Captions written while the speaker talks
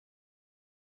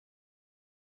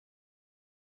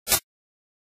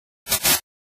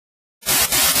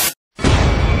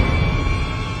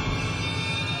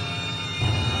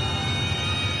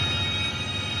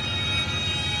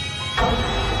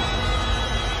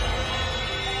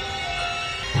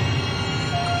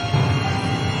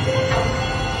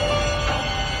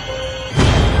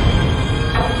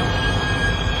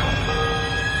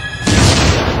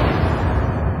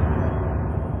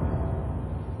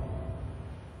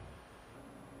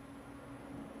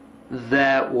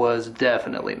That was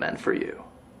definitely meant for you.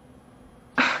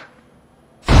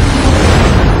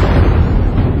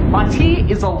 My tea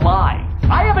is a lie.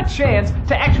 I have a chance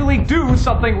to actually do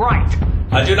something right.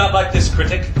 I do not like this,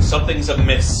 critic. Something's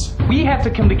amiss. We have to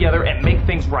come together and make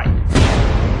things right.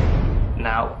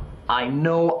 Now, I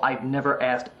know I've never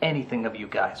asked anything of you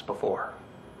guys before.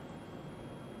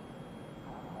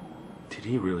 Did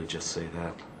he really just say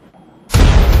that?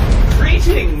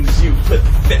 Greetings, you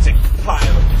pathetic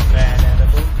pile of man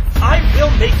animal. I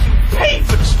will make you pay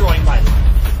for destroying my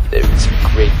life. There is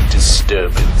great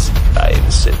disturbance. I am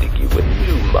sending you a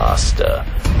new master.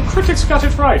 The critics got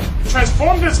it right.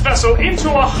 Transform this vessel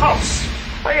into a house.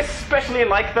 I especially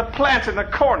like the plant in the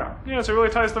corner. Yes, it really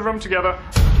ties the room together.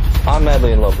 I'm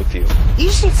madly in love with you. You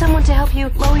just need someone to help you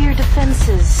lower your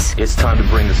defenses. It's time to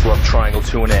bring this love triangle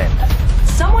to an end.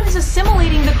 Someone is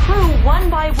assimilating the crew one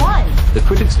by one. The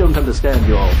critics don't understand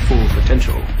your full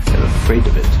potential. They're afraid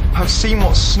of it. I've seen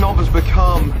what Snob has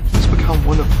become. He's become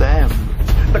one of them.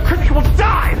 The critic will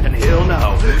die, and he'll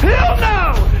know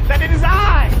that it is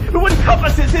I who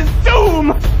encompasses his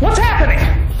doom. What's happening?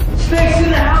 Snakes in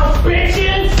the house,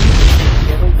 bitches!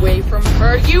 Get away from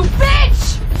her, you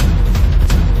bitch!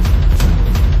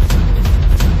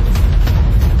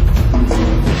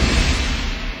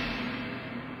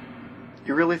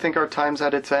 You really think our time's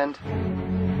at its end?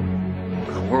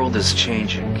 The world is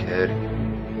changing, kid.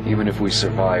 Even if we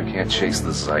survive, can't chase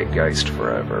the zeitgeist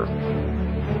forever.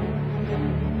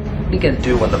 What are you gonna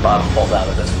do when the bottom falls out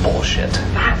of this bullshit?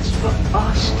 That's for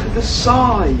us to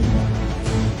decide.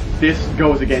 This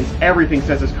goes against everything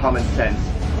says is common sense.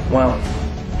 Well,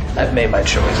 I've made my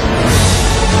choice.